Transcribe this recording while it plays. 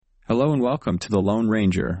Hello and welcome to The Lone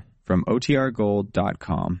Ranger from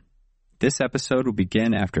OTRGold.com. This episode will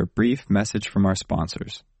begin after a brief message from our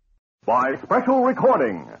sponsors. By special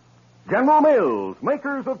recording, General Mills,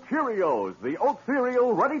 makers of Cheerios, the oat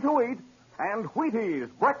cereal ready to eat, and Wheaties,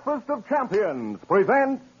 breakfast of champions,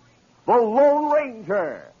 present The Lone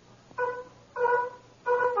Ranger.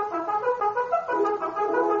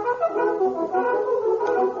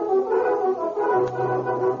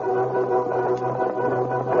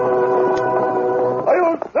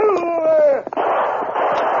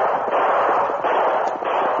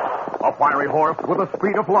 A fiery horse with the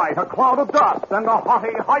speed of light, a cloud of dust, and a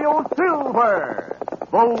haughty Hi-Yo Silver,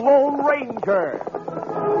 the Lone Ranger.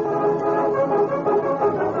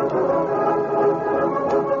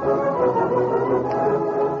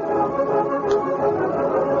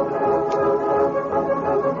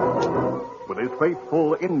 With his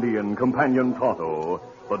faithful Indian companion Tonto,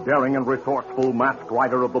 the daring and resourceful masked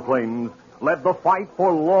rider of the plains led the fight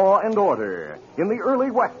for law and order in the early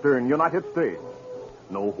western United States.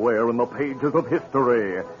 Nowhere in the pages of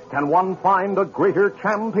history can one find a greater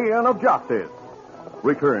champion of justice.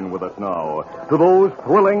 Return with us now to those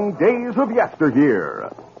thrilling days of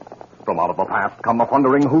yesteryear. From out of the past come the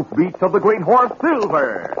thundering hoofbeats of the great horse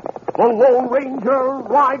Silver. The Lone Ranger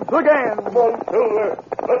rides again. Come on, Silver.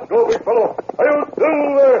 Let's go, big fellow. Hi-yo,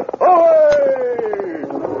 Silver. Away!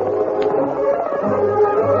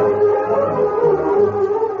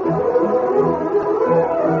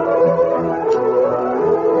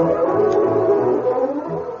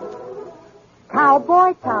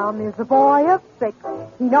 Cowboy Tom is a boy of 6.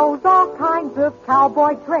 He knows all kinds of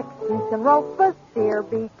cowboy tricks. He can rope a steer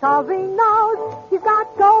because he knows he's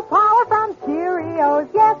got go power from Cheerios.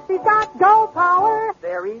 Yes, he's got go power.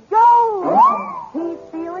 There he goes. He's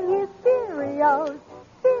feeling his Cheerios,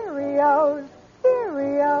 Cheerios,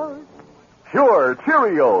 Cheerios. Sure,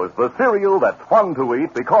 Cheerios, the cereal that's fun to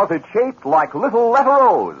eat because it's shaped like little letter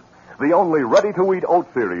O's. The only ready-to-eat oat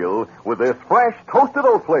cereal with this fresh toasted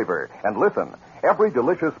oat flavor. And listen, every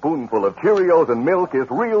delicious spoonful of Cheerios and milk is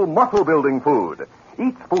real muscle-building food.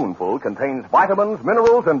 Each spoonful contains vitamins,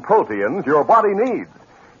 minerals, and proteins your body needs.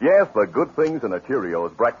 Yes, the good things in a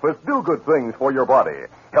Cheerios breakfast do good things for your body.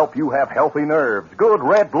 Help you have healthy nerves, good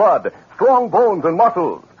red blood, strong bones and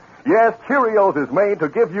muscles. Yes, Cheerios is made to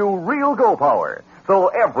give you real go power. So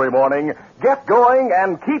every morning, get going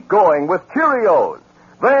and keep going with Cheerios.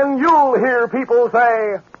 Then you'll hear people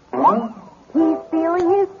say, he's feeling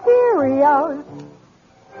his Cheerios.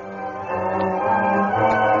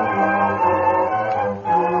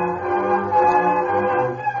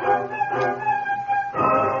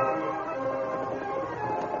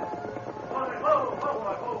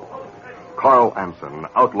 Carl Anson,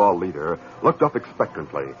 outlaw leader, looked up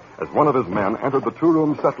expectantly as one of his men entered the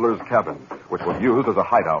two-room settler's cabin, which was used as a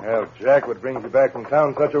hideout. Well, Jack, what brings you back from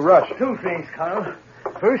town such a rush? Two things, Carl.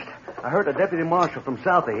 First, I heard a deputy marshal from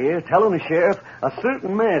south of here telling the sheriff a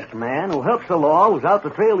certain masked man who helps the law was out to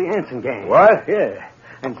trail the Anson gang. What? Yeah.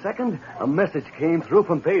 And second, a message came through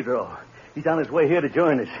from Pedro. He's on his way here to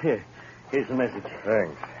join us. Here's the message.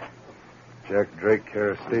 Thanks. Jack Drake, care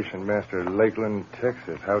of Station Master, Lakeland,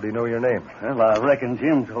 Texas. How'd he know your name? Well, I reckon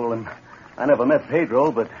Jim told him. I never met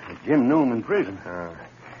Pedro, but Jim knew him in prison. Now,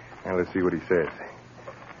 let's see what he says.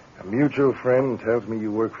 A mutual friend tells me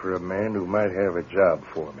you work for a man who might have a job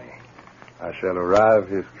for me. I shall arrive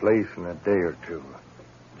his place in a day or two.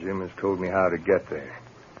 Jim has told me how to get there.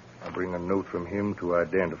 I'll bring a note from him to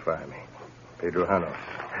identify me. Pedro Janos.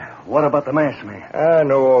 What about the masked man? I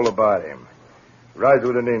know all about him. Rides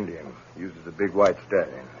with an Indian. Uses a big white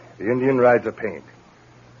stallion. The Indian rides a paint.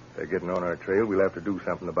 They're getting on our trail. We'll have to do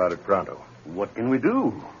something about it pronto. What can we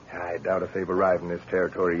do? I doubt if they've arrived in this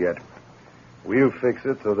territory yet. We'll fix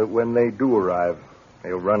it so that when they do arrive,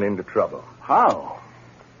 they'll run into trouble. How?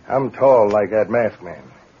 I'm tall like that masked man.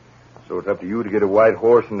 So it's up to you to get a white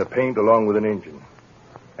horse and the paint along with an engine.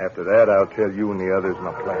 After that, I'll tell you and the others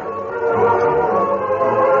my plan.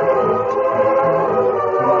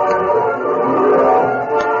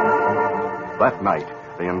 That night,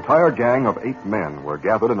 the entire gang of 8 men were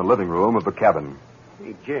gathered in the living room of the cabin.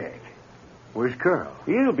 Hey, Jack. Where's Carl?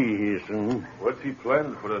 He'll be here soon. What's he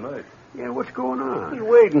planning for tonight? Yeah, what's going on? You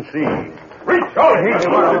wait and see. Reach out!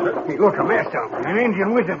 Hey, look, a masked outfit. An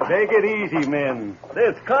Indian with him. Take it easy, men.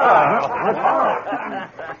 There's Carl.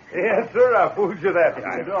 Yes, sir, I fooled you that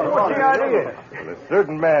time. What's the idea? Well, a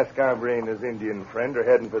certain masked hombre and his Indian friend are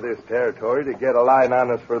heading for this territory to get a line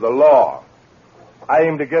on us for the law. I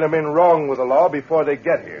aim to get them in wrong with the law before they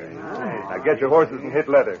get here. Now get your horses and hit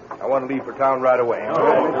leather. I want to leave for town right away.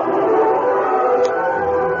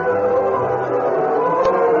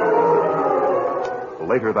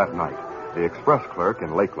 later that night, the express clerk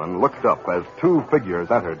in Lakeland looked up as two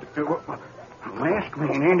figures entered. Masked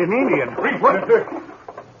man and an Indian. Reach, what? This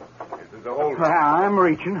is the whole... I'm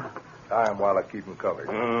reaching. Tie him while I keep him covered.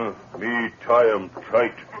 Me tie him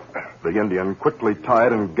tight. The Indian quickly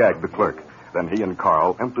tied and gagged the clerk. Then he and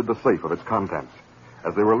Carl emptied the safe of its contents.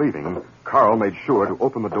 As they were leaving, Carl made sure to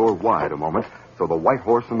open the door wide a moment so the white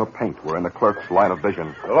horse and the paint were in the clerk's line of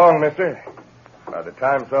vision. So long, mister. By the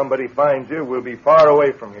time somebody finds you, we'll be far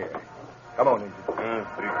away from here. Come on, Indian.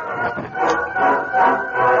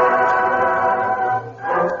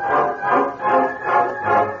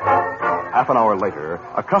 Half an hour later,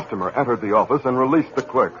 a customer entered the office and released the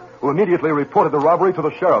clerk, who immediately reported the robbery to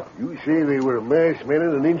the sheriff. You say they were a masked man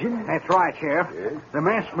and an Indian? That's right, Sheriff. Yes? The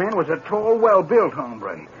masked man was a tall, well-built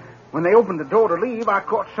hombre. When they opened the door to leave, I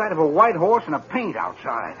caught sight of a white horse and a paint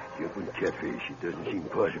outside. Different catfish. It doesn't seem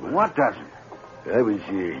possible. What doesn't? I was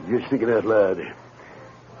just thinking out loud.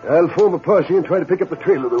 I'll form a posse and try to pick up the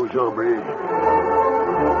trail of those hombres.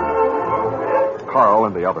 Carl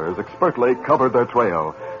and the others expertly covered their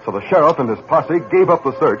trail, so the sheriff and his posse gave up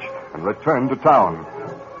the search and returned to town.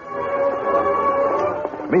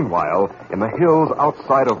 Meanwhile, in the hills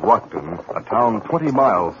outside of Rockton, a town 20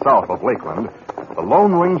 miles south of Lakeland, the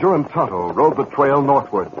Lone Ranger and Tonto rode the trail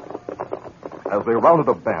northward. As they rounded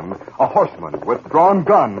a bend, a horseman with drawn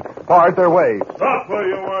gun barred their way. Stop where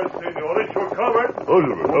you are, senores. You're covered.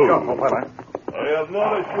 I have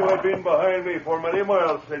noticed you have been behind me for many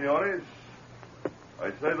miles, senores.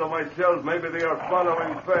 I say to myself, maybe they are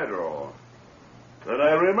following Pedro. Then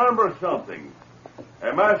I remember something.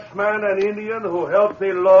 A masked man and Indian who helped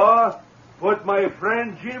the law put my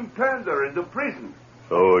friend Jim Pender into prison.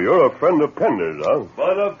 So you're a friend of Pender's, huh?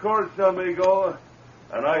 But of course, amigo,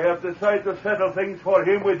 and I have decided to settle things for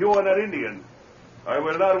him with you and that Indian. I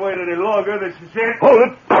will not wait any longer. This is it. Hold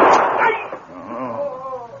it!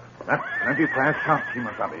 Oh. That's plenty fast shot,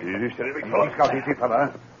 Kimasabi. Easy, steady, big Easy, Scout, easy,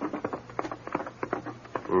 fella.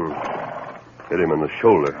 Hit him in the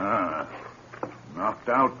shoulder. Knocked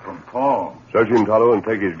out from fall. Search him, Tonto, and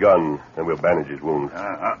take his gun, and we'll bandage his wounds.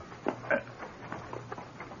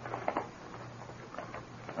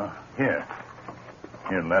 Here,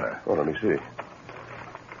 letter. Oh, let me see.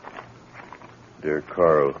 Dear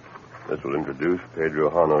Carl, this will introduce Pedro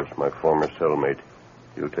Janos, my former cellmate.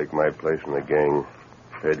 He'll take my place in the gang.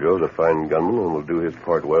 Pedro's a fine gunman and will do his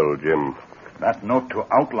part well, Jim. That note to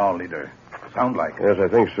outlaw leader. Sound like it. Yes, I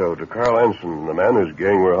think so. To Carl Anson, the man whose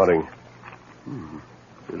gang we're hunting.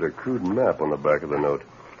 There's a crude map on the back of the note,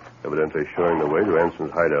 evidently showing the way to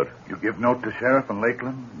Anson's hideout. You give note to Sheriff in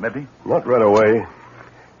Lakeland, maybe? Not right away.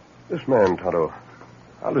 This man, Tonto,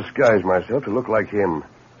 I'll disguise myself to look like him.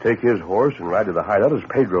 Take his horse and ride to the hideout as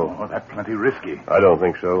Pedro. Oh, that's plenty risky. I don't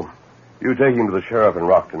think so. You take him to the sheriff in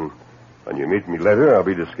Rockton. When you meet me later, I'll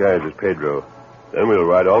be disguised as Pedro. Then we'll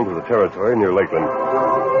ride on to the territory near Lakeland.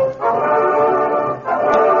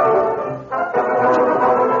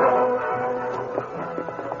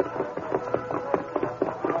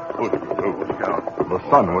 The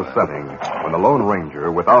sun was setting when the Lone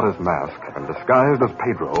Ranger, without his mask and disguised as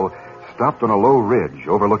Pedro, stopped on a low ridge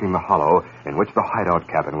overlooking the hollow in which the hideout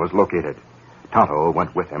cabin was located. Tonto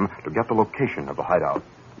went with him to get the location of the hideout.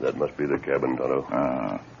 That must be the cabin,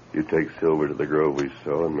 Tonto. You take Silver to the grove we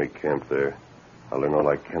saw and make camp there. I'll learn all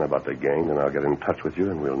I can about the gang, then I'll get in touch with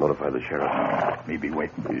you, and we'll notify the sheriff. Me be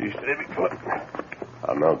waiting. Easy, steady, big fella.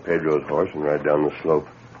 I'll mount Pedro's horse and ride down the slope.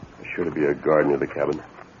 There's sure to be a guard near the cabin.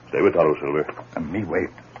 Stay with Tonto, Silver. And me wait.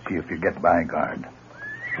 See if you get by guard.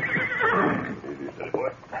 Easy, steady,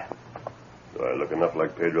 boy. Do I look enough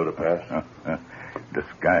like Pedro to pass?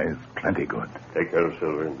 Disguise plenty good. Take care of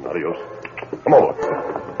Silver. Adios. Come on.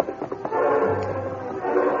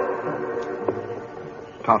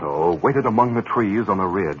 Tonto waited among the trees on the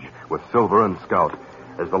ridge with Silver and Scout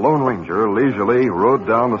as the Lone Ranger leisurely rode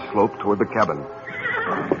down the slope toward the cabin.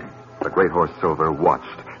 The great horse Silver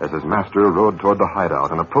watched as his master rode toward the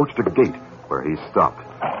hideout and approached a gate where he stopped.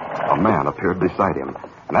 A man appeared beside him,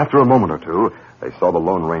 and after a moment or two, they saw the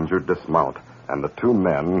Lone Ranger dismount, and the two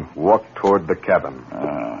men walked toward the cabin.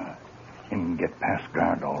 Him get past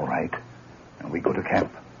guard, all right. And we go to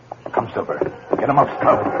camp. Come, Silver. Get him up,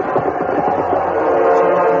 Scout.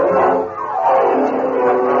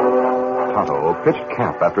 Tonto pitched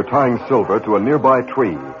camp after tying Silver to a nearby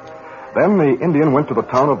tree. Then the Indian went to the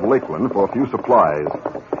town of Lakeland for a few supplies.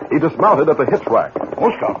 He dismounted at the hitch rack.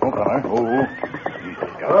 Oh, Scout. Oh, fella. Oh.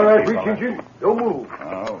 All right, reach, Injun. Don't move.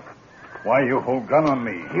 Oh. Why you hold gun on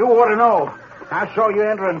me? You ought to know. I saw you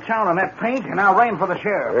entering town on that paint, and I ran for the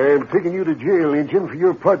sheriff. I'm taking you to jail, Injun, for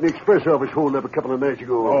your part in the express office holding up a couple of nights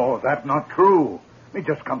ago. Oh, that's not true. Me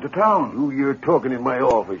just come to town. Who you're talking in my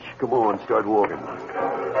office. Come on, start walking.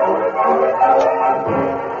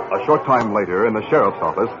 A short time later, in the sheriff's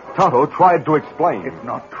office, Tonto tried to explain. It's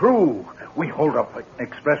not true. We hold up an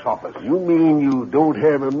express office. You mean you don't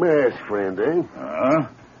have a mask, friend, eh?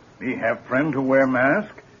 We have friend who wear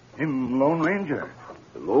mask. Him Lone Ranger.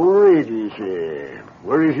 The Lone Ranger, you say.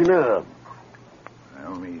 Where is he now?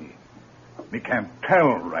 Well, me can't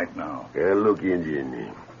tell right now. Look,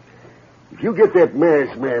 Indian. If you get that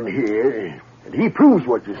masked man here, and he proves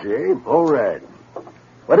what you say, all right.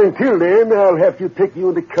 But until then, I'll have to take you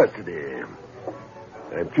into custody.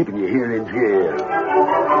 I'm keeping you here in jail.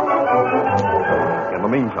 In the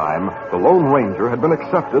meantime, the Lone Ranger had been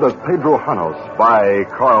accepted as Pedro Janos by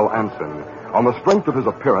Carl Anson on the strength of his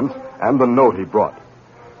appearance and the note he brought.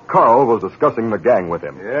 Carl was discussing the gang with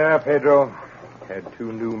him. Yeah, Pedro. Had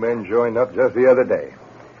 2 new men joined up just the other day.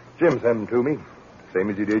 Jim sent them to me, same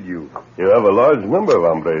as he did you. You have a large number of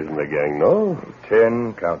hombres in the gang, no?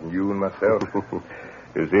 10, counting you and myself.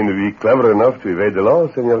 You seem to be clever enough to evade the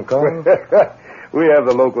law, Senor Carl. We have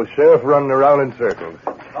the local sheriff running around in circles.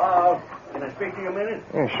 Can I speak to you a minute?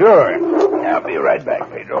 Yeah, sure. I'll be right back,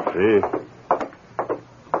 Pedro. See?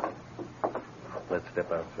 Let's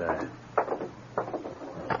step outside.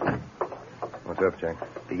 What's up, Jack?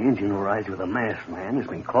 The Indian who rides with a masked man has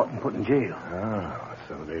been caught and put in jail. Oh,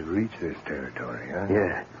 so they've reached this territory, huh?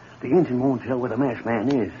 Yeah. The Indian won't tell where the masked man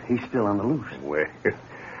is. He's still on the loose. Well,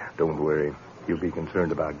 don't worry. He'll be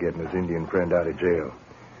concerned about getting his Indian friend out of jail.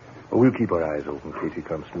 But we'll keep our eyes open in case he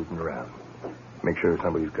comes snooping around. Make sure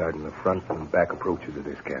somebody's guarding the front and back approaches of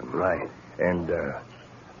this camp. Right. And,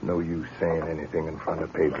 no use saying anything in front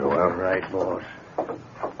of Pedro, huh? All right, boss.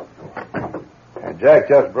 Jack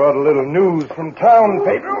just brought a little news from town,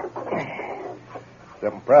 Pedro.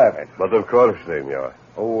 Something private. But of course, senor.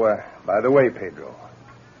 Oh, by the way, Pedro,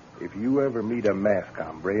 if you ever meet a masked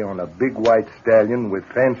hombre on a big white stallion with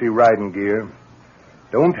fancy riding gear,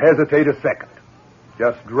 don't hesitate a second.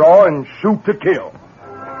 Just draw and shoot to kill.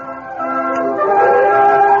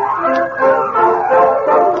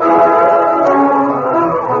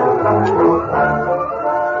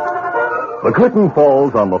 The curtain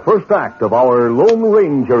falls on the first act of our Lone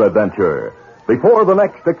Ranger adventure. Before the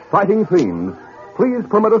next exciting scenes, please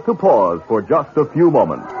permit us to pause for just a few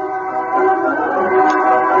moments.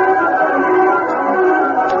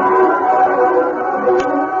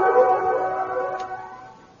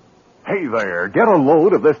 Hey there, get a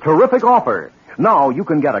load of this terrific offer. Now you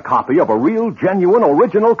can get a copy of a real, genuine,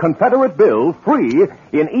 original Confederate bill free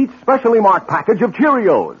in each specially marked package of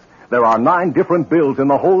Cheerios. There are 9 different bills in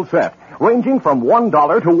the whole set, ranging from $1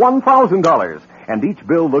 to $1,000. And each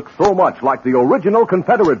bill looks so much like the original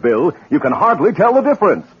Confederate bill, you can hardly tell the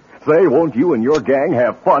difference. Say, won't you and your gang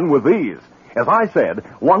have fun with these? As I said,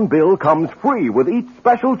 1 bill comes free with each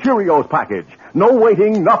special Cheerios package. No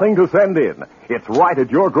waiting, nothing to send in. It's right at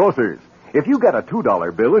your grocer's. If you get a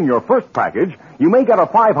 $2 bill in your first package, you may get a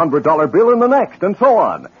 $500 bill in the next, and so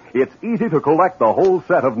on. It's easy to collect the whole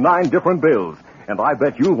set of 9 different bills. And I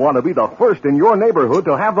bet you'll want to be the first in your neighborhood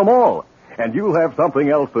to have them all. And you'll have something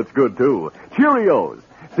else that's good, too. Cheerios.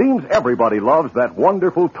 Seems everybody loves that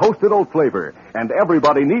wonderful toasted oat flavor. And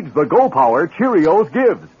everybody needs the Go Power Cheerios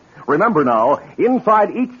gives. Remember now,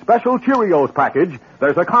 inside each special Cheerios package,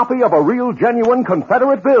 there's a copy of a real, genuine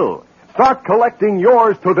Confederate bill. Start collecting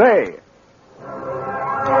yours today.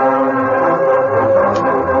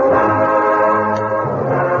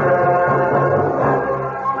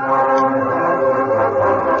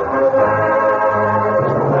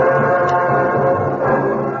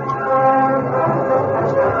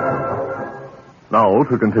 Now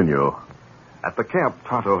to continue. At the camp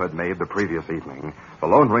Tonto had made the previous evening, the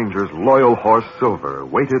Lone Ranger's loyal horse, Silver,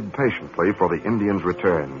 waited patiently for the Indian's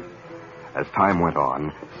return. As time went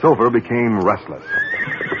on, Silver became restless.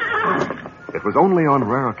 It was only on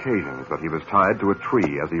rare occasions that he was tied to a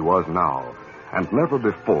tree as he was now, and never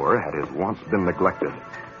before had his wants been neglected.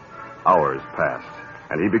 Hours passed,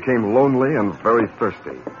 and he became lonely and very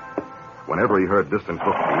thirsty. Whenever he heard distant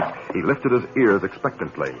hoofbeats, he lifted his ears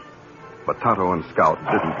expectantly. But Tonto and Scout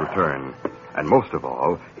didn't return. And most of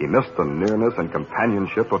all, he missed the nearness and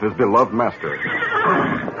companionship of his beloved master.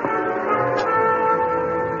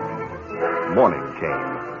 Morning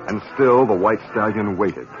came, and still the white stallion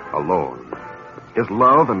waited, alone. His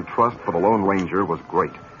love and trust for the Lone Ranger was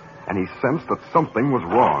great, and he sensed that something was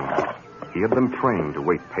wrong. He had been trained to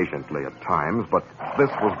wait patiently at times, but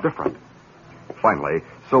this was different. Finally,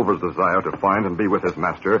 Silver's desire to find and be with his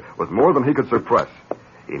master was more than he could suppress.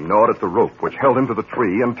 He gnawed at the rope which held him to the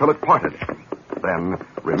tree until it parted. Then,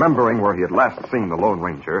 remembering where he had last seen the Lone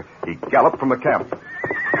Ranger, he galloped from the camp.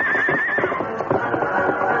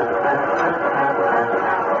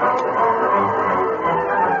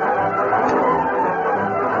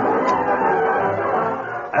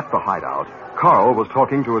 Carl was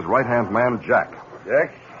talking to his right-hand man, Jack.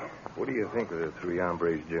 Jack, what do you think of the three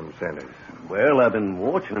hombres Jim sent us? Well, I've been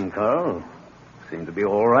watching them, Carl. Seem to be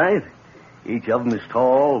all right. Each of them is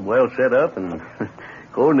tall, well set up, and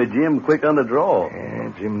according to Jim, quick on the draw.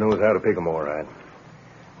 Yeah, Jim knows how to pick 'em all right.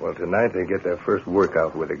 Well, tonight they get their first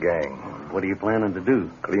workout with the gang. What are you planning to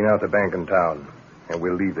do? Clean out the bank in town, and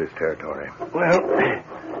we'll leave this territory. Well,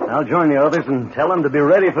 I'll join the others and tell them to be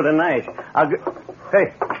ready for the night.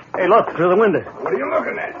 Hey, look, through the window. What are you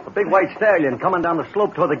looking at? A big white stallion coming down the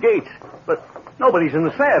slope toward the gates. But nobody's in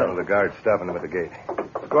the saddle. Well, the guard's stopping him at the gate.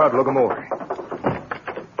 Let's go out and look him over.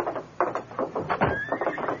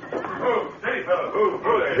 Steady, fellow.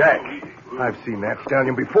 Who there? Jack, I've seen that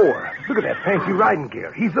stallion before. Look at that fancy riding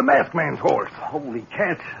gear. He's the masked man's horse. Holy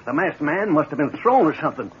cats. The masked man must have been thrown or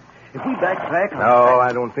something. If we backtrack... No,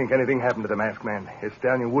 I don't think anything happened to the masked man. His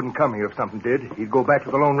stallion wouldn't come here if something did. He'd go back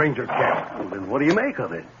to the Lone Ranger's camp. Well, then what do you make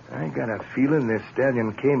of it? I got a feeling this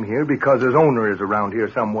stallion came here because his owner is around here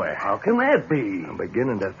somewhere. How can that be? I'm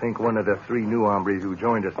beginning to think one of the three new hombres who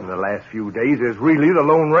joined us in the last few days is really the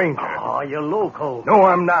Lone Ranger. Oh, you're loco. No,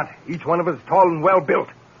 I'm not. Each one of us is tall and well built.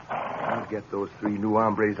 I'll get those three new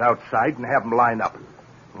hombres outside and have them line up.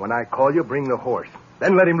 When I call you, bring the horse.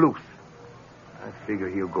 Then let him loose. I figure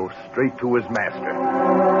he'll go straight to his master.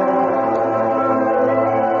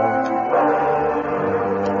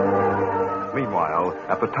 Meanwhile,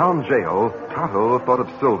 at the town jail, Tonto thought of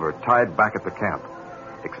Silver tied back at the camp.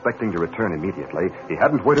 Expecting to return immediately, he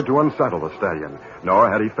hadn't waited to unsaddle the stallion, nor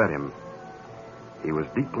had he fed him. He was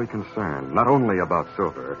deeply concerned, not only about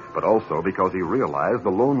Silver, but also because he realized the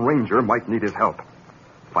Lone Ranger might need his help.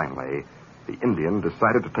 Finally, the Indian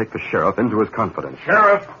decided to take the sheriff into his confidence.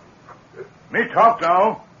 Sheriff! Me talk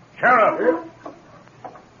now. Sheriff!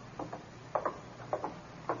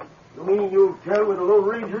 You mean you'll tell where the Lone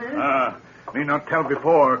Ranger is? Me not tell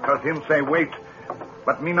before, 'cause him say wait.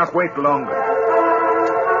 But me not wait longer.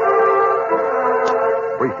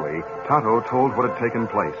 Briefly, Tonto told what had taken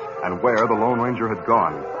place and where the Lone Ranger had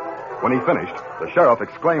gone. When he finished, the sheriff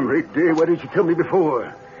exclaimed, Great day, why didn't you tell me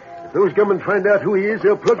before? If those gunmen find out who he is,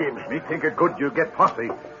 they'll plug him. Me think it good you get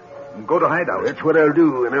posse and go to hideout. That's what I'll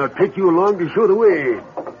do, and I'll take you along to show the way.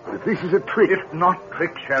 But if this is a trick... If not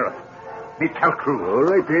trick, Sheriff, me tell true. All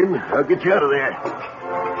right, then. I'll get you out of there.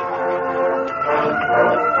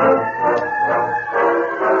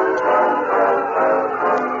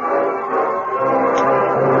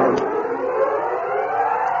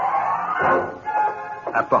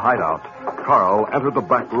 At the hideout, Carl entered the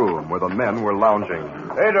back room where the men were lounging.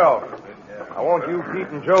 Pedro, I want you, Pete,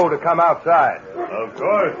 and Joe to come outside. Of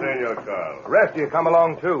course, Senor Carl. The rest of you come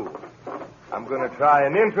along, too. I'm going to try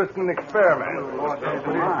an interesting experiment.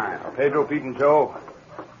 Now, Pedro, Pete, and Joe,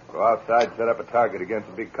 go outside and set up a target against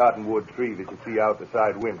a big cottonwood tree that you see out the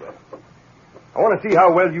side window. I want to see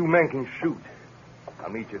how well you men can shoot.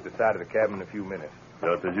 I'll meet you at the side of the cabin in a few minutes.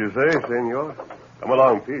 Just as you say, Senor. Come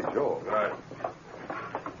along, Pete. Joe. Right.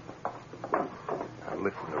 Now,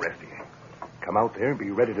 listen, the rest of you. Come out there and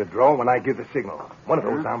be ready to draw when I give the signal. One of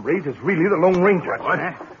those hombres is really the Lone Ranger. What?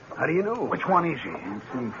 How do you know? Which one is he? You'll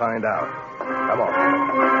soon find out. Come on.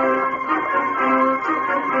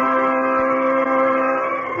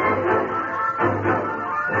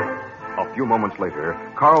 A few moments later,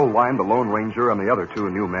 Carl lined the Lone Ranger and the other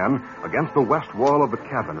two new men against the west wall of the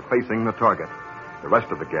cabin facing the target. The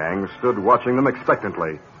rest of the gang stood watching them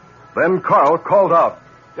expectantly. Then Carl called out,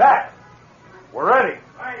 Jack, we're ready.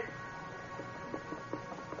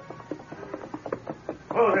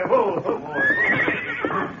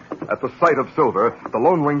 At the sight of Silver, the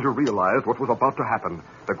Lone Ranger realized what was about to happen.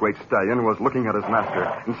 The great stallion was looking at his master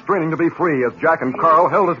and straining to be free as Jack and Carl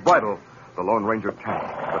held his bridle. The Lone Ranger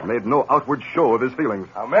tensed, but made no outward show of his feelings.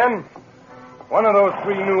 Now, men, one of those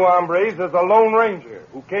three new hombres is the Lone Ranger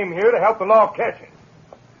who came here to help the law catch it.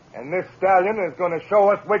 And this stallion is going to show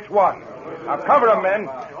us which one. Now, cover him, men,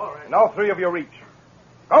 and all three of you reach.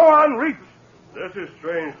 Go on, reach. This is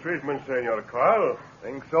strange treatment, Senor Carl.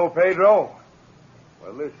 Think so, Pedro?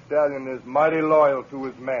 Well, this stallion is mighty loyal to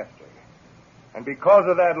his master. And because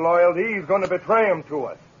of that loyalty, he's going to betray him to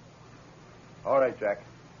us. All right, Jack.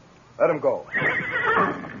 Let him go.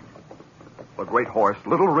 The great horse,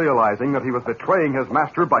 little realizing that he was betraying his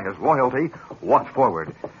master by his loyalty, walked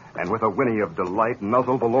forward, and with a whinny of delight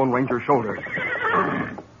nuzzled the Lone Ranger's shoulder.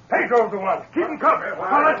 Pedro's the one. Keep him covered.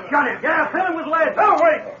 Well, let's gun him. Yeah, fill him with lead. No,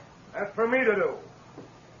 wait. That's for me to do.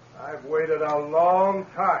 I've waited a long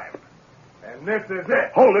time. And this is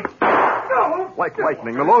it. Hold it. No. Like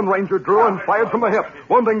lightning, the Lone Ranger drew and fired from the hip,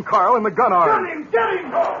 wounding Carl in the gun arm. Get him. Get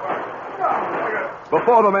him.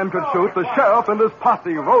 Before the men could shoot, the sheriff and his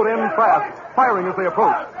posse rode in fast, firing as they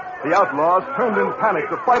approached. The outlaws turned in panic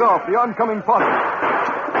to fight off the oncoming posse.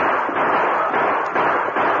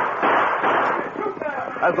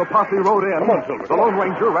 As the posse rode in, the Lone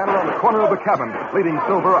Ranger ran around the corner of the cabin, leading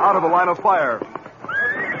Silver out of the line of fire.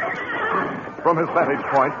 From his vantage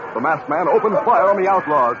point, the masked man opened fire on the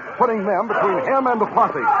outlaws, putting them between him and the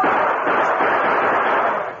posse.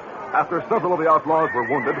 After several of the outlaws were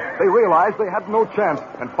wounded, they realized they had no chance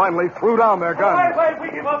and finally threw down their guns. Wait,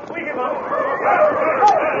 we give up.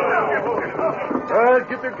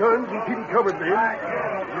 Get their guns and keep them covered, men.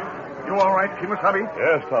 You all right, Kimasabi?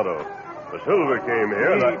 Yes, Tonto. The Silver came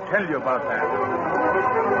here. Let me tell you about that.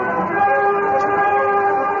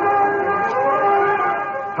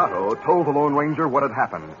 Tonto told the Lone Ranger what had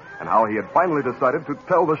happened and how he had finally decided to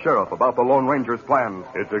tell the sheriff about the Lone Ranger's plans.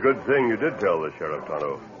 It's a good thing you did tell the sheriff,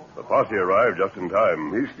 Tonto. The posse arrived just in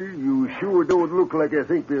time. Mister, you sure don't look like I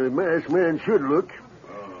think the masked man should look.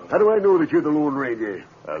 How do I know that you're the Lone Ranger?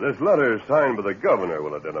 This letter signed by the governor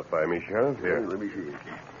will identify me, Sheriff. Here. Let me see.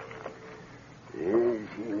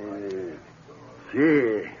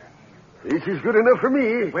 Yes, this is good enough for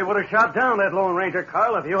me. We would have shot down that Lone Ranger,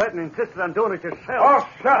 Carl, if you hadn't insisted on doing it yourself. Oh,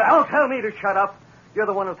 shut up. Don't tell me to shut up. You're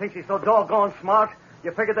the one who thinks he's so doggone smart.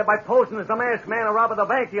 You figured that by posing as the masked man and robbing the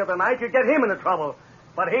bank the other night, you'd get him into trouble.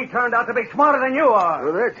 But he turned out to be smarter than you are.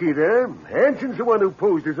 Well, that's it, Hanson's the one who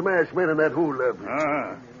posed as a masked man in that holdup.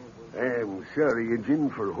 I'm sorry, Injun,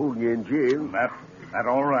 for holding you in jail. That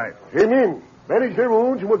all right. Him in. Manage their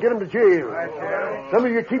wounds, and we'll get them to jail. Some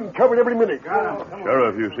of you keep them covered every minute.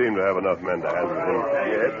 Sheriff, you seem to have enough men to handle him.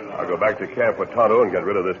 Yes. I'll go back to camp with Tonto and get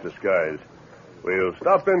rid of this disguise. We'll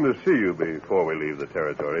stop in to see you before we leave the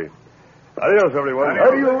territory. Adios, everyone.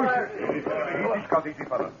 Adios. Easy, Scout, easy,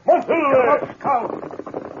 fella. Well,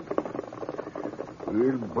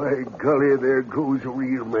 by golly, there goes a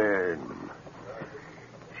real man.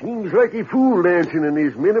 Seems like he fool dancing, and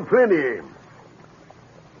his men aplenty.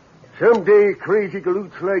 Someday, crazy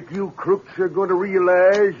galoots like you crooks are going to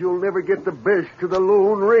realize you'll never get the best of the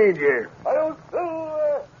Lone Ranger.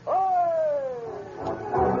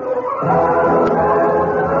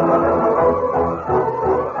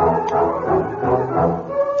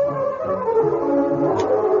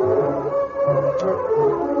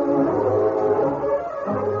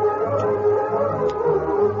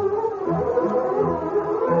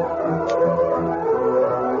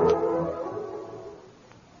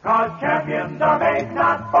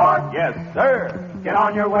 Yes, sir. Get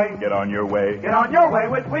on your way. Get on your way. Get on your way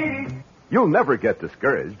with Wheaties. You'll never get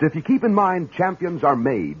discouraged if you keep in mind champions are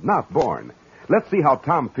made, not born. Let's see how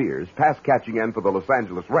Tom Fears, pass catching end for the Los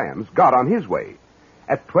Angeles Rams, got on his way.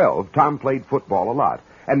 At 12, Tom played football a lot,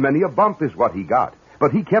 and many a bump is what he got.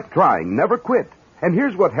 But he kept trying, never quit. And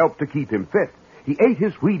here's what helped to keep him fit. He ate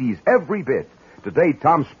his Wheaties every bit. Today,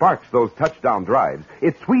 Tom sparks those touchdown drives.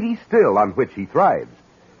 It's Wheaties still on which he thrives.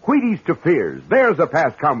 Wheaties to Fears. There's a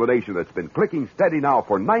pass combination that's been clicking steady now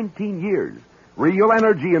for 19 years. Real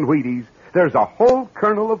energy in Wheaties. There's a whole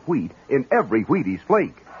kernel of wheat in every Wheaties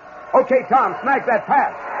flake. Okay, Tom, snag that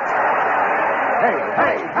pass.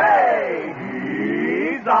 Hey!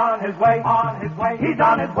 He's on his way, on his way. He's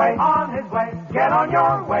on his way, on his way. Get on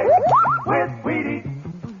your way with Wheaties.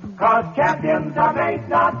 'Cause champions are made,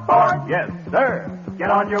 not born. Yes, sir. Get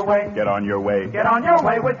on your way. Get on your way. Get on your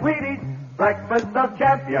way with Wheaties. Breakfast of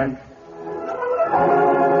champions.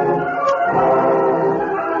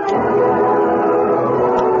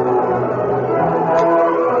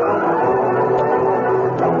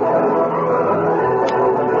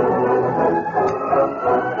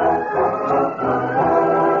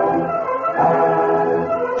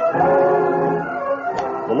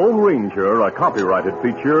 The Lone Ranger, a copyrighted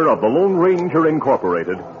feature of the Lone Ranger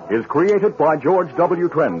Incorporated, is created by George W.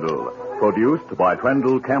 Trendle, produced by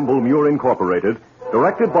Trendle Campbell Muir Incorporated,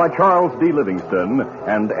 directed by Charles D. Livingston,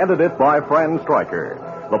 and edited by Fran Stryker.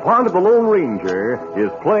 The part of the Lone Ranger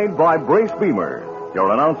is played by Brace Beamer.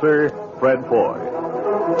 Your announcer, Fred Foy.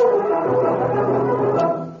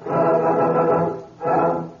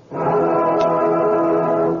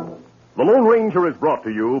 The Lone Ranger is brought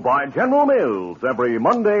to you by General Mills every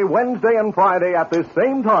Monday, Wednesday, and Friday at this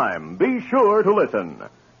same time. Be sure to listen.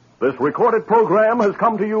 This recorded program has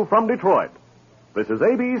come to you from Detroit. This is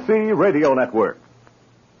ABC Radio Network.